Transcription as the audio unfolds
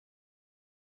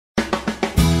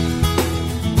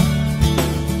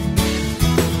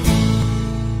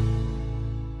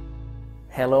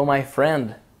Hello, my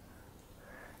friend.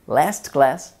 Last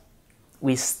class,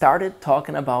 we started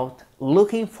talking about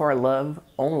looking for love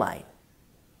online.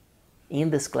 In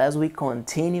this class, we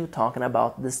continue talking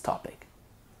about this topic.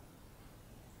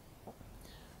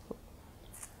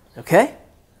 Okay?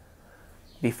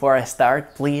 Before I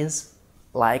start, please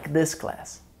like this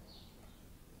class.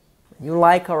 When you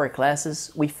like our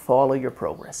classes, we follow your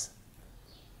progress.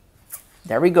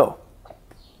 There we go.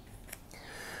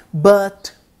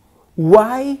 But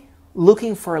why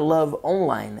looking for love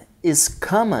online is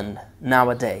common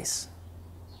nowadays?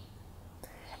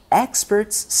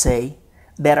 Experts say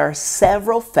there are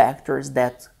several factors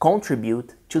that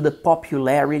contribute to the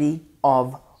popularity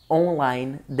of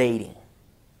online dating.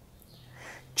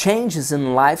 Changes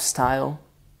in lifestyle,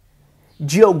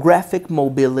 geographic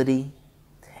mobility,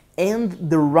 and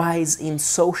the rise in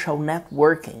social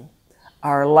networking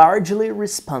are largely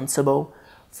responsible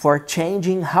for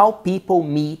changing how people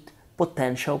meet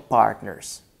potential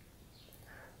partners.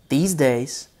 These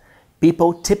days,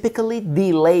 people typically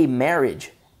delay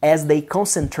marriage as they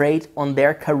concentrate on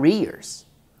their careers,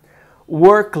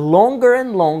 work longer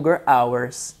and longer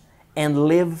hours, and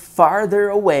live farther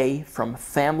away from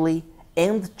family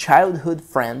and childhood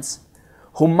friends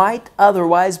who might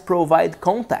otherwise provide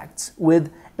contacts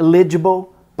with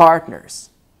eligible partners.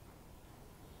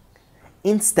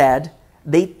 Instead,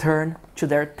 they turn to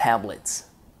their tablets.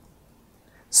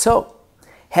 So,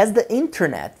 has the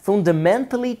internet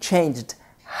fundamentally changed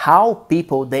how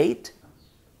people date?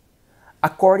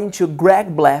 According to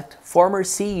Greg Blatt, former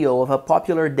CEO of a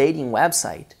popular dating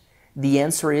website, the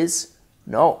answer is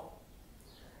no.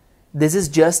 This is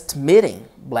just meeting,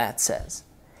 Blatt says.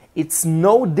 It's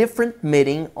no different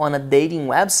meeting on a dating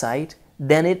website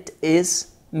than it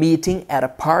is meeting at a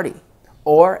party,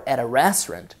 or at a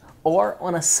restaurant, or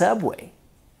on a subway.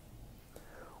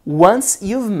 Once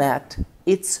you've met,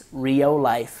 it's real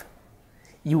life.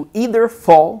 You either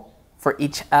fall for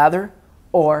each other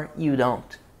or you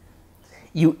don't.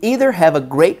 You either have a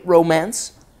great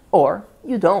romance or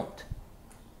you don't.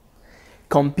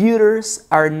 Computers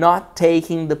are not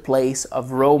taking the place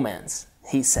of romance,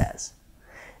 he says.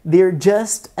 They're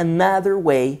just another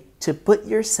way to put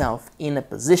yourself in a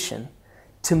position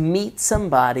to meet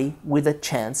somebody with a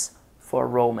chance for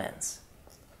romance.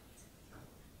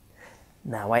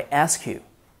 Now I ask you,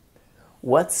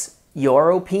 what's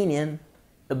your opinion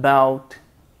about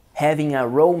having a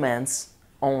romance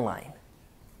online?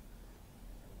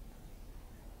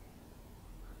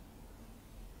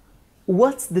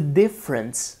 What's the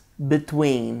difference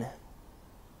between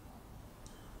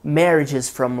marriages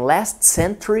from last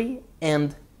century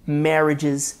and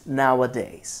marriages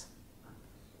nowadays?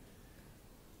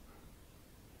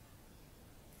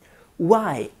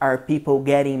 Why are people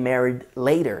getting married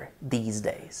later these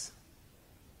days?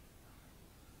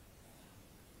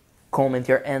 Comment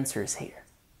your answers here.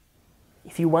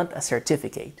 If you want a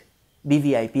certificate, be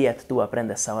VIP at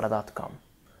tuaprendesahora.com.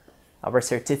 Our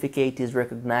certificate is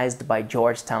recognized by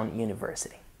Georgetown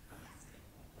University.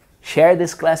 Share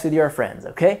this class with your friends,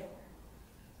 okay?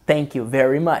 Thank you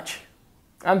very much.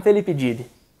 I'm Felipe Gide.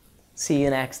 See you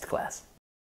next class.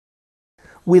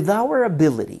 With our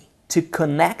ability to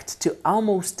connect to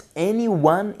almost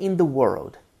anyone in the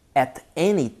world at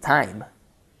any time,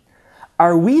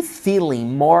 are we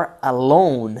feeling more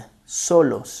alone,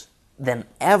 solos, than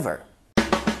ever?